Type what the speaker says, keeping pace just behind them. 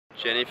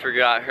Jenny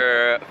forgot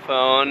her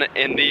phone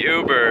in the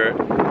Uber.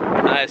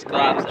 Nice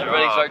claps.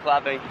 Everybody start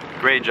clapping.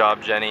 Great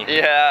job, Jenny.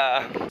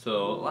 Yeah.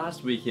 So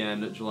last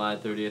weekend, July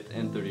 30th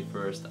and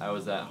 31st, I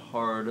was at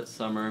Hard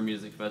Summer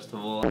Music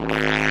Festival.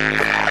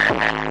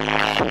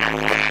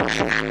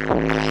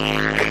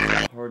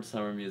 Hard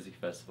Summer Music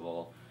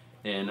Festival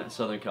in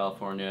Southern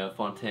California,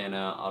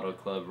 Fontana Auto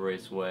Club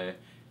Raceway.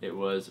 It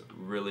was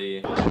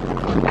really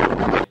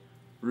fun.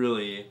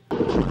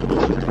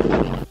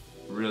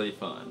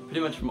 Pretty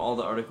much from all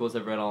the articles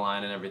I've read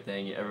online and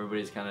everything,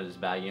 everybody's kind of just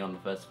bagging on the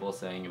festival,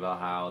 saying about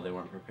how they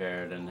weren't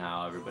prepared and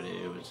how everybody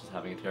was just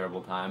having a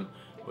terrible time,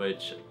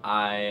 which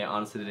I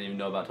honestly didn't even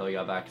know about till I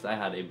got back because I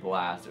had a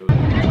blast.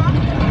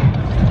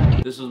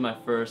 This was my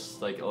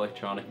first like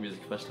electronic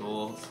music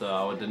festival,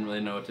 so I didn't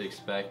really know what to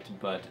expect,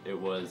 but it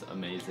was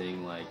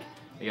amazing. Like,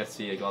 I got to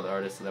see like all the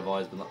artists that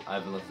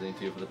I've been listening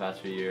to for the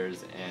past few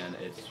years, and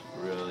it's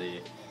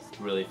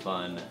really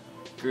fun.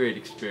 Great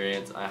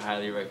experience. I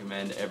highly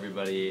recommend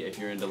everybody, if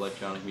you're into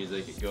electronic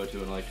music, go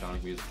to an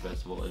electronic music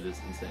festival. It is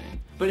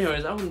insane. But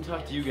anyways, I want to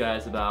talk to you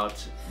guys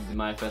about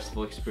my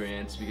festival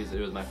experience because it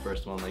was my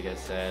first one, like I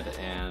said,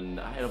 and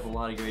I had a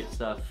lot of great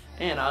stuff.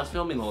 And I was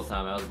filming the whole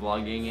time. I was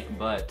vlogging,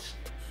 but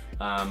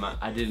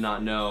I did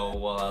not know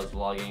while I was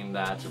vlogging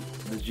that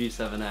the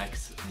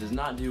G7x does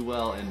not do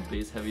well in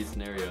bass-heavy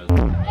scenarios.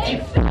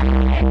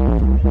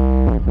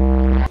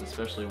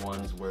 Especially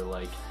ones where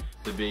like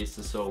the bass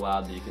is so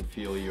loud that you can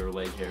feel your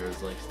leg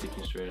hairs like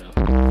sticking straight up.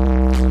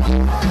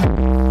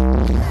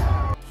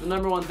 The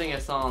number one thing I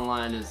saw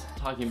online is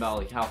talking about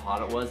like how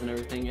hot it was and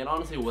everything. It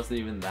honestly wasn't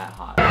even that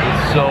hot.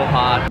 It's so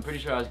hot. I'm pretty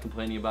sure I was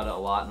complaining about it a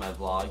lot in my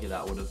vlog.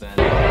 That would have been.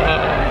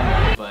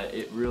 But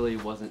it really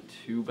wasn't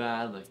too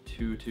bad, like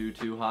too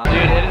hot. Dude,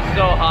 it is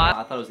so hot.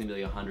 I thought it was gonna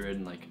be like 100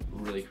 and like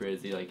really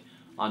crazy. Like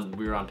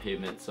we were on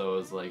pavement, so it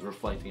was like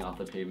reflecting off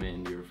the pavement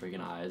into your freaking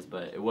eyes.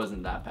 But it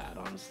wasn't that bad,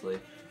 honestly.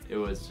 It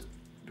was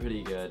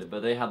pretty good,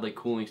 but they had like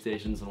cooling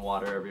stations and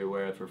water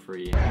everywhere for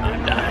free.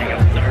 I'm dying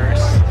of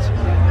thirst.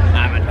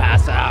 I'm gonna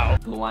pass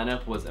out. The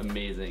lineup was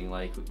amazing.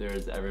 Like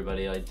there's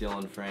everybody like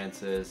Dylan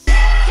Francis,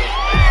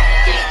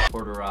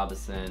 Porter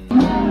Robinson,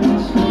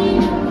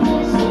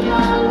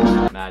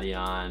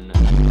 Madion,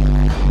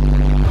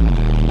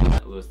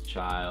 Louis the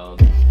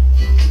Child,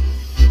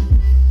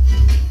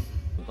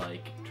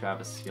 like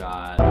Travis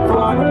Scott,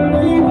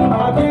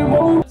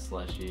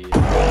 Slushy.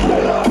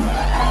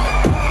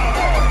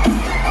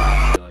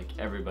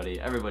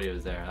 Everybody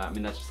was there. I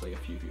mean, that's just like a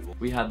few people.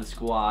 We had the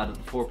squad, the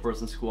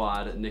 4-person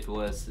squad,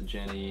 Nicholas,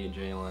 Jenny,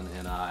 Jalen,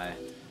 and I,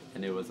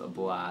 and it was a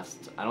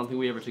blast. I don't think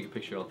we ever took a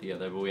picture all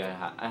together, but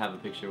I have a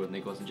picture with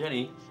Nicholas and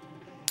Jenny,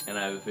 and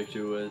I have a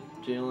picture with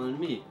Jalen and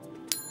me.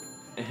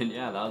 And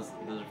yeah, those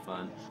are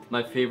fun.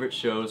 My favorite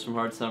shows from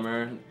Hard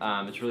Summer,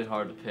 it's really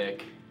hard to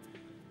pick,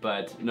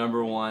 but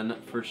number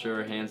one, for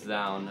sure, hands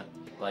down,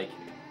 like,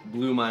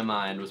 blew my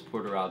mind was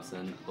Porter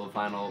Robinson, the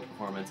final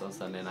performance on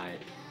Sunday night.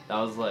 That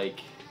was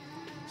like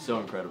so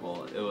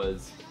incredible. It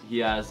was, he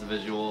has the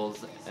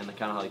visuals and it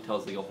kind of like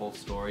tells like a whole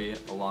story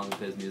along with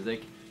his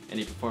music, and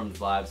he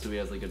performs live, so he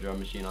has like a drum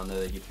machine on there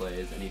that he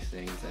plays and he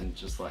sings, and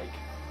just like,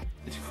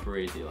 it's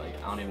crazy. Like,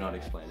 I don't even know how to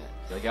explain it.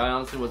 Like, I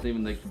honestly wasn't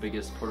even like the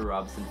biggest Porter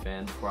Robinson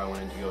fan before I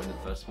went in to go into the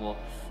festival,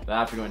 but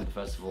after going to the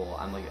festival,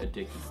 I'm like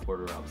addicted to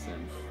Porter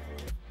Robinson.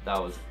 That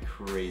was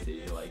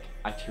crazy. Like,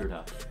 I teared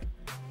up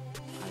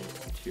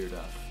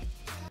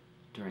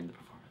during the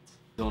performance.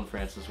 Dylan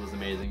Francis was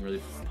amazing, really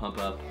pump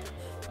up.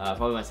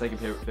 Probably my second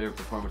favorite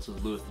performance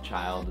was Louis the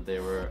Child. They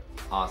were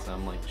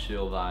awesome, like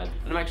chill vibe.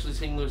 And I'm actually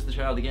seeing Louis the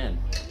Child again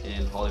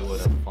in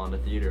Hollywood at the Fonda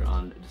Theater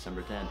on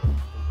December 10th.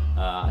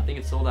 I think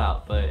it's sold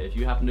out, but if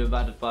you happen to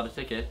have bought a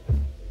ticket,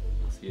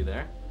 I'll see you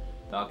there.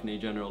 Balcony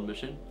general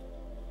admission.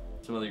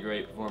 Some other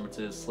great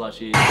performances,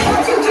 Slushy.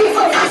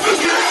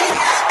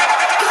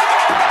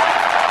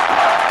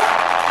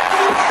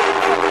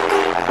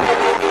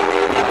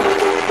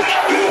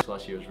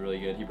 Slushy was really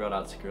good. He brought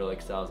out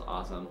Skrillex. That was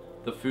awesome.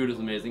 The food was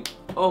amazing.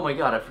 Oh my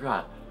god, I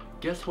forgot.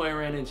 Guess who I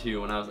ran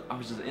into when I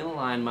was just in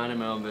line minding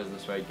my own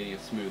business, right, getting a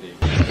smoothie.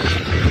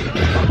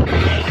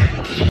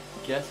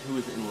 Guess who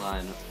was in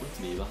line with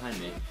me, behind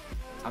me?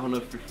 I don't know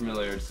if you're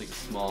familiar, it's like a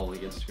small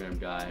like Instagram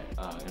guy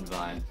in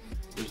Vine.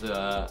 There's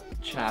a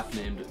chap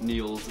named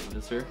Niels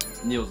Visser.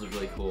 Niels is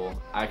really cool.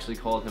 I actually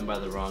called him by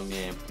the wrong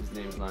name. His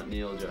name's not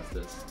Neil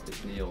Justus,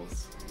 it's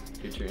Niels.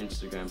 Get your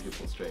Instagram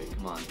people straight,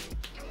 come on.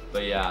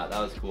 But yeah, that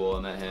was cool.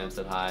 I met him,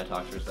 said hi,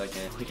 talked for a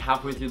second. Like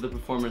halfway through the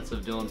performance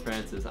of Dylan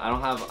Francis, I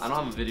don't have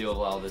a video of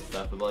all this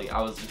stuff, but like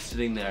I was just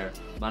sitting there,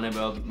 minding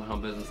my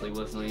own business, like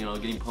listening, you know,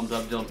 getting pumped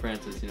up Dylan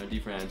Francis, you know,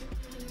 D-France.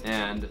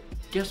 And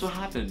guess what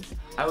happened?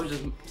 I was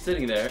just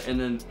sitting there, and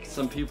then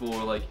some people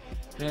were like,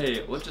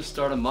 hey, let's just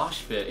start a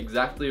mosh pit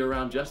exactly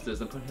around Justus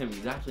and put him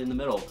exactly in the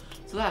middle.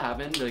 So that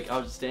happened. Like I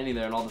was just standing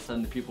there, and all of a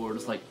sudden the people were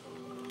just like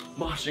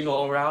moshing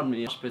all around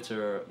me. Mosh pits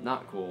are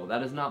not cool.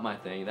 That is not my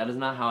thing. That is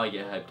not how I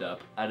get hyped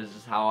up. That is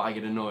just how I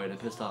get annoyed and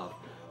pissed off.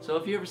 So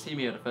if you ever see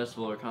me at a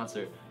festival or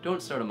concert,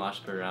 don't start a mosh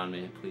pit around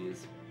me,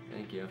 please.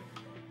 Thank you.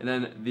 And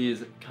then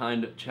these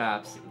kind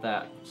chaps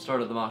that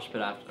started the mosh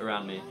pit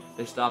around me,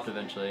 they stopped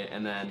eventually,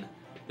 and then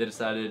they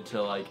decided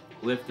to like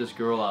lift this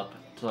girl up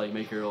to like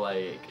make her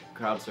like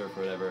crowd surf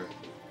or whatever.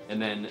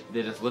 And then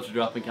they just lifted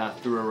her up and kind of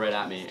threw her right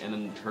at me, and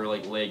then her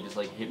like leg just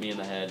like hit me in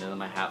the head, and then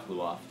my hat flew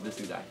off. This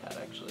exact hat,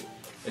 actually.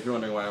 If you're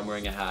wondering why I'm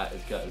wearing a hat,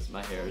 it's because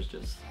my hair is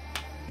just,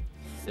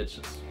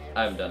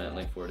 I haven't done it in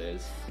like 4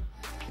 days.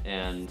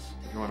 And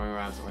if you're wondering why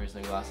I'm still wearing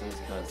sunglasses,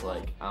 because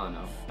like, I don't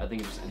know, I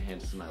think it just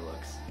enhances my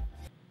looks.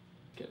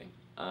 Kidding.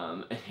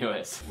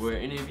 Anyways, were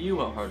any of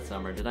you at Hard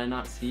Summer? Did I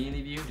not see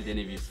any of you? Did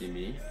any of you see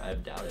me? I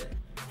doubt it.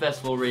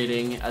 Festival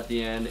rating at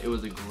the end, it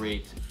was a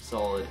great,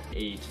 solid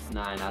 8,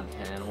 9 out of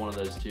 10, one of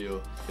those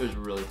two. It was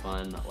really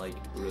fun, like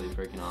really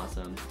freaking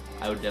awesome.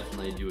 I would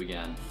definitely do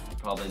again,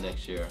 probably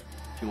next year.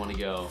 If you want to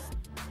go,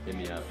 hit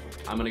me up.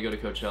 I'm gonna go to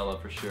Coachella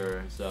for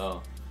sure,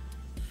 so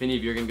if any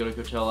of you are gonna go to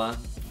Coachella,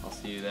 I'll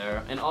see you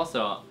there. And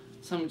also,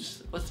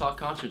 let's talk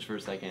concerts for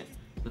a second.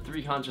 The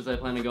 3 concerts I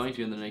plan on going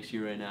to in the next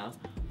year right now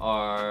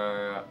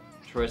are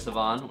Troye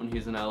Sivan when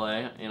he's in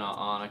LA,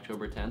 on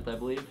October 10th, I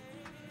believe.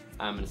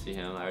 I'm gonna see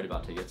him. I already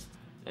bought tickets.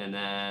 And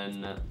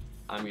then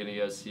I'm gonna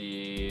go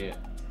see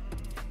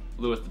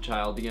Louis the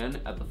Child again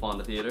at the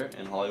Fonda Theater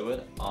in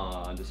Hollywood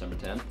on December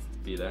 10th.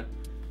 Be there.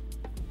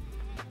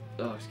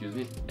 Oh, excuse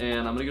me.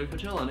 And I'm gonna go to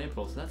Coachella in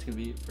April, so that's gonna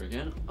be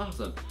freaking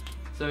awesome.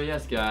 So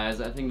yes, guys,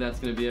 I think that's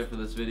gonna be it for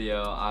this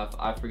video.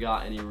 I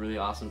forgot any really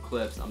awesome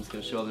clips. I'm just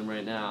gonna show them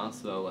right now.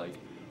 So like,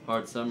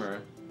 Hard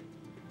Summer,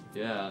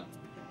 yeah,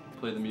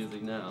 play the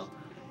music now.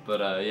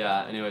 But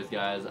yeah, anyways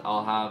guys,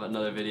 I'll have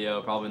another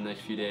video probably in the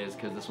next few days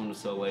because this one was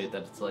so late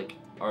that it's like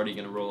already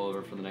gonna roll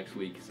over for the next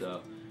week.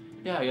 So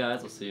yeah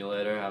guys, I'll see you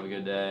later. Have a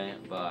good day.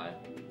 Bye.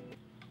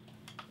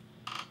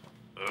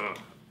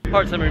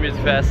 Hard Summer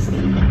Music Fest.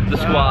 The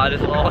squad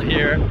is all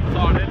here. It's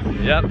on it.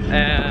 Yep,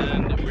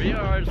 and we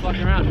are just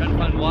walking around trying to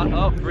find water.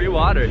 Oh, free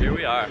water. Here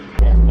we are.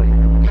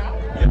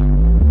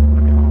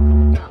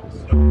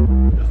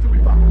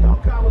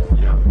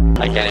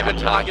 I can't even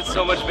talk. It's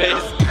so much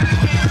bass.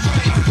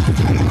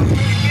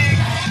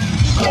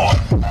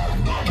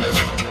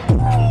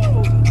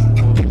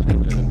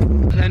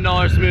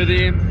 $10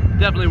 smoothie,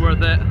 definitely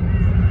worth it.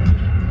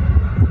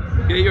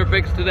 Get your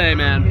fix today,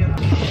 man.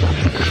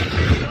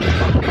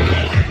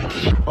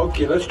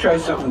 Okay, let's try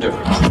something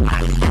different.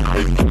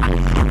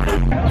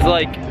 It's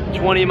like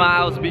 20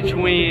 miles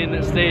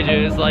between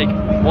stages. Like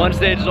one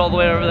stage is all the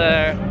way over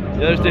there,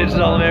 the other stage is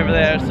all the way over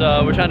there.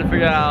 So we're trying to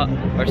figure out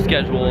our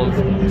schedules,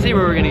 see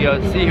where we're gonna go,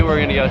 see who we're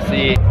gonna go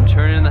see.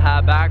 Turning the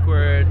hat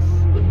backwards.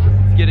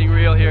 It's getting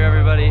real here,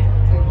 everybody.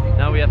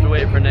 Now we have to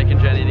wait for Nick and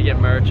Jenny to get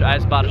merch. I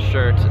just bought a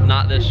shirt,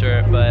 not this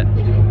shirt, but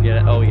get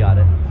it. Oh, we got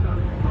it.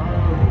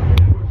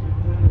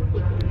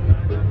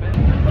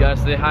 Gotta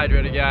stay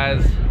hydrated,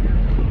 guys.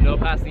 No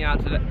passing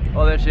out today.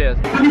 Oh, there she is.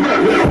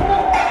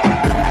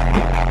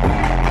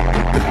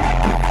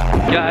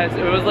 Guys,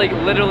 it was like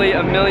literally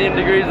 1,000,000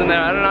 degrees in there.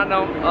 I do not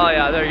know. Oh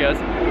yeah, there he goes.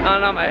 I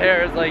don't know if my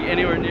hair is like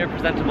anywhere near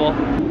presentable.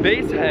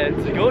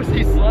 Baseheads, go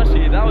see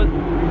Slushy. That was...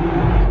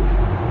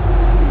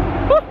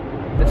 Woo!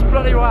 It's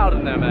bloody wild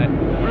in there,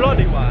 man.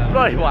 Bloody wild.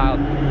 Bloody wild.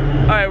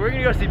 Alright, we're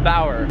gonna go see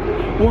Bauer.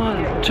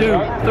 1, 2,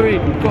 3,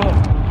 4.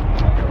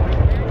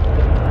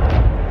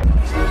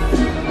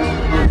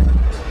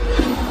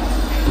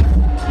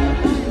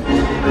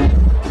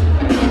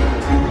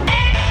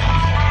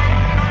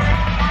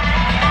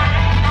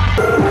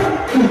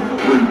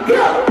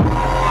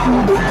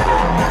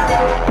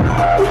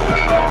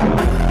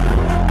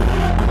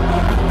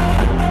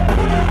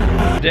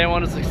 Day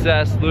 1 of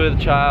success, Louis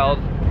the Child,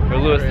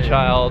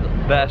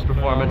 best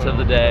performance of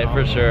the day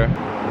for sure.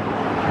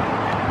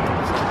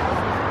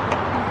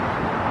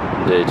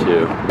 Day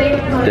 2.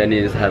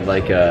 Denny's had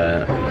like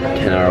a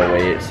 10-hour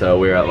wait, so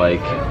we're at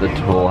like the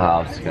Toll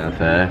House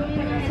Cafe. I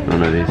don't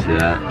know if you see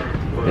that.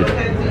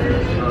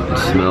 It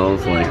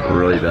smells like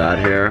really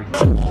bad here.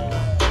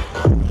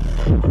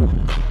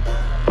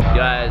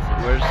 Guys,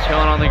 we're just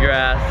chilling on the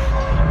grass.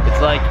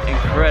 It's like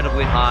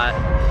incredibly hot.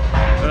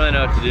 I don't really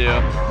know what to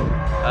do.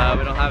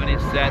 We don't have any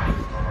sets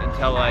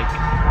until like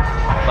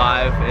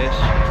 5-ish.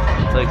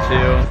 It's like 2.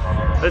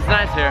 But it's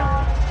nice here.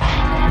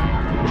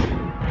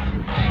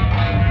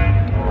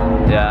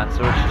 Yeah,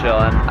 so we're just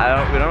chilling.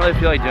 We don't really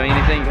feel like doing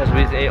anything because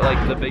we just ate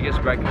like the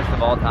biggest breakfast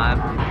of all time.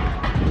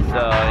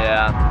 So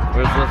yeah,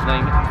 we're just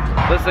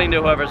listening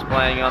to whoever's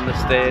playing on the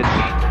stage.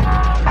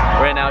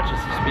 Right now it's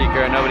just a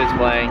speaker, nobody's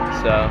playing,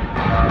 so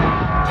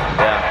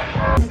yeah.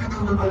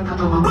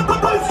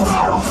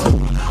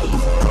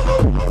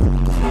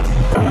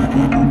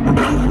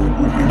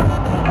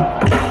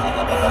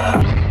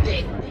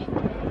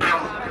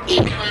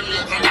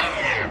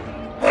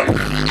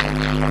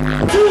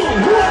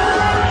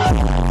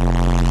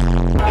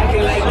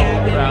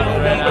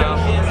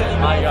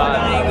 My God,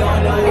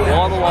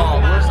 wall to wall.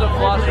 We're so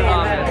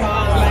claustrophobic.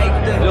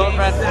 Dylan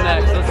Francis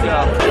next. Let's go.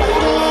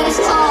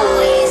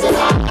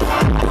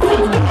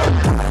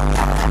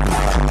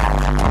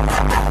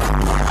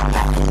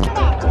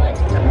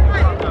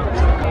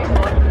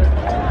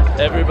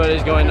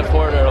 Everybody's going to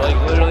Porter. Like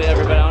literally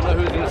everybody. I don't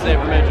know who's gonna stay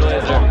for Major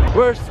Lazer.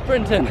 We're are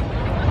sprinting.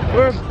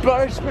 We're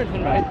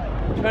sprinting, right?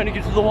 Trying to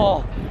get to the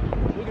wall.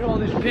 Look at all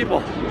these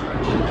people.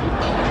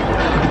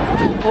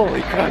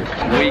 Holy crap.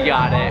 We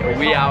got it.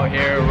 We out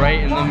here right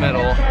in the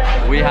middle.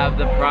 We have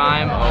the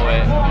prime,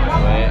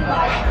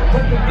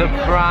 the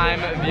prime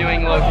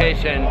viewing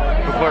location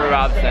for Porter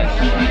Robson.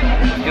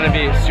 It's gonna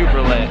be super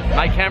lit.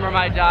 My camera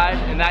might die.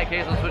 In that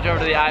case, I'll switch over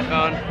to the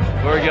iPhone.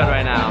 We're good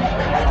right now.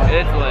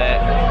 It's lit.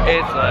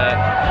 It's lit.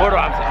 Porter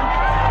Robson.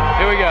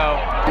 Here we go.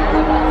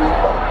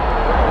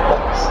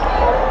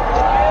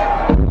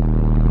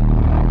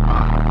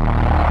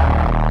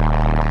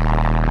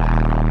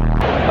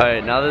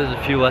 Alright, now there's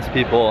a few less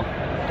people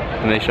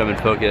to make sure I'm in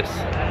focus.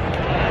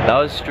 That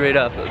was straight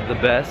up the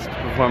best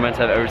performance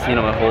I've ever seen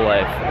in my whole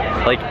life.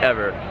 Like,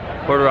 ever.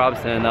 Porter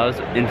Robson, that was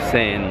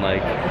insane.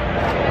 Like,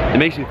 it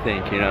makes you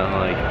think, you know,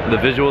 like, the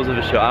visuals of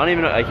the show. I don't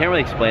even know, I can't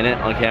really explain it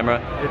on camera.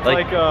 It's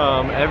like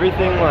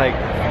everything, like,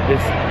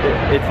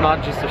 it's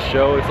not just a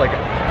show, it's like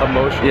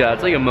emotional. Yeah,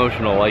 it's like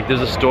emotional. Like,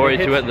 there's a story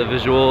to it, the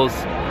visuals.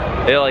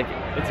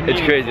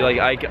 It's crazy. Like,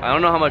 I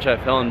don't know how much I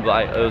filmed,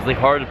 but it was like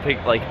hard to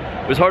pick, like,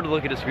 it was hard to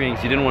look at a screen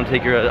because you didn't want to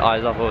take your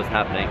eyes off what was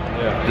happening.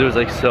 Yeah. It was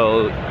like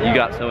you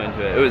got so into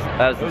it.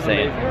 That was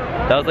insane.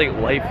 Amazing. That was like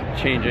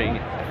life-changing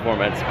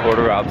performance.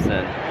 Porter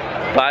Robson,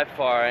 by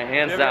far,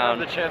 hands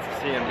down. If you ever have the chance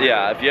to see him.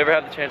 Yeah, if you ever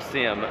have the chance to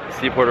see him,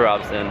 see Porter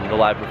Robson, the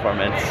live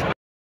performance.